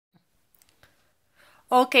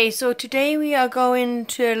Okay, so today we are going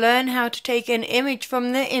to learn how to take an image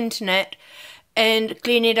from the internet and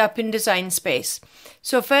clean it up in Design Space.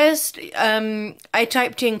 So first, I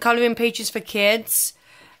typed in Coloring Pages for Kids,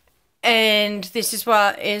 and this is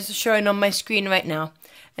what is showing on my screen right now.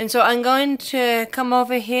 And so I'm going to come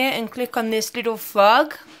over here and click on this little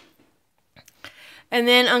frog, and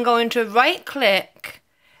then I'm going to right click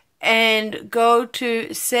and go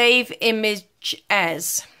to Save Image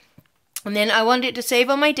As. And then I want it to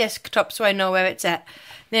save on my desktop so I know where it's at.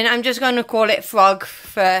 Then I'm just going to call it Frog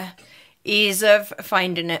for ease of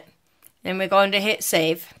finding it. Then we're going to hit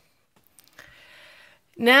save.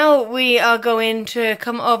 Now we are going to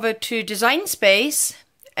come over to Design Space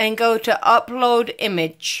and go to Upload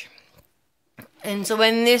Image. And so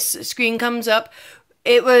when this screen comes up,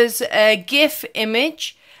 it was a GIF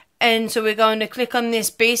image. And so we're going to click on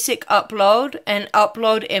this basic upload and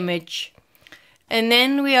upload image. And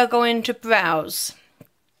then we are going to browse.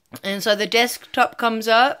 And so the desktop comes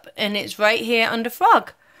up and it's right here under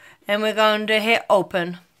Frog. And we're going to hit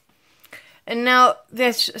open. And now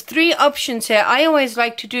there's three options here. I always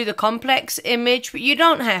like to do the complex image, but you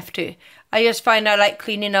don't have to. I just find I like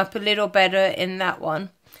cleaning up a little better in that one.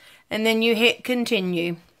 And then you hit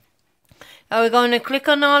continue. Now we're going to click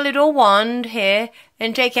on our little wand here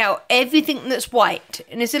and take out everything that's white.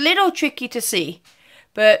 And it's a little tricky to see.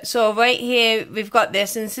 But so right here we've got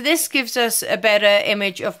this, and so this gives us a better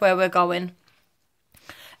image of where we're going.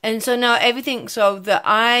 And so now everything, so the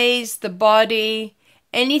eyes, the body,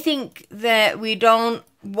 anything that we don't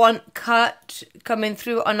want cut coming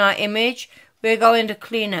through on our image, we're going to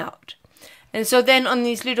clean out. And so then on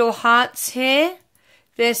these little hearts here,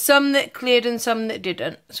 there's some that cleared and some that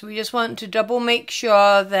didn't. So we just want to double make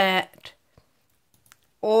sure that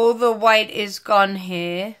all the white is gone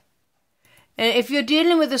here. And if you're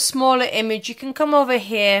dealing with a smaller image, you can come over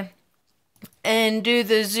here and do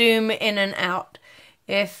the zoom in and out,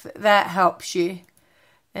 if that helps you.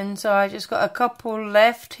 And so I just got a couple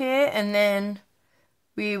left here, and then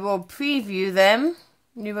we will preview them.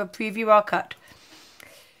 We will preview our cut.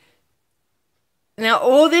 Now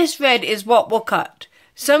all this red is what we'll cut.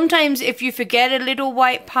 Sometimes if you forget a little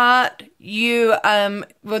white part, you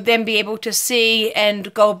will then be able to see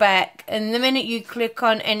and go back. And the minute you click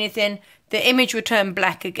on anything, the image will turn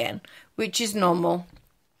black again, which is normal.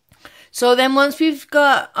 So then once we've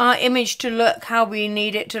got our image to look how we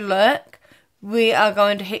need it to look, we are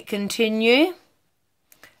going to hit continue.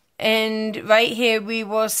 And right here we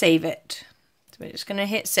will save it. So we're just going to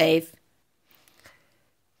hit save.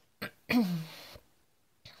 Okay,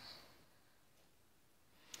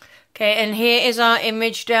 and here is our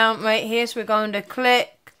image down right here. So we're going to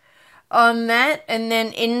click on that and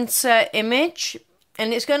then insert image.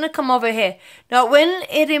 And it's going to come over here. Now when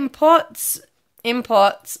it imports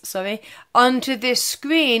onto this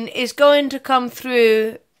screen, is going to come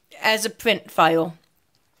through as a print file.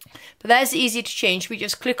 But that's easy to change. We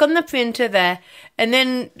just click on the printer there, and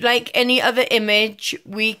then like any other image,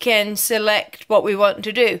 we can select what we want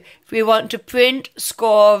to do. If we want to print,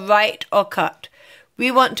 score, write, or cut. We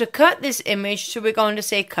want to cut this image, so we're going to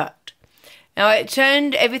say cut. Now it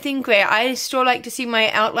turned everything grey. I still like to see my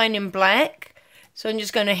outline in black. So I'm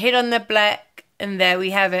just going to hit on the black, and there we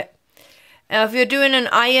have it. Now if you're doing an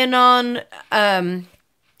iron-on, I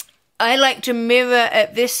like to mirror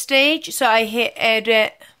at this stage. So I hit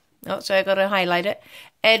edit. Oh, sorry, I got to highlight it.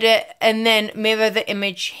 Edit, and then mirror the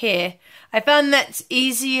image here. I found that's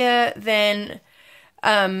easier than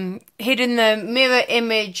hitting the mirror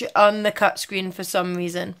image on the cut screen for some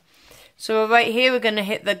reason. So right here we're going to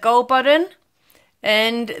hit the go button.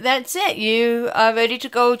 And that's it. You are ready to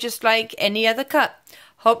go just like any other cut.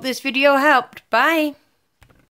 Hope this video helped. Bye.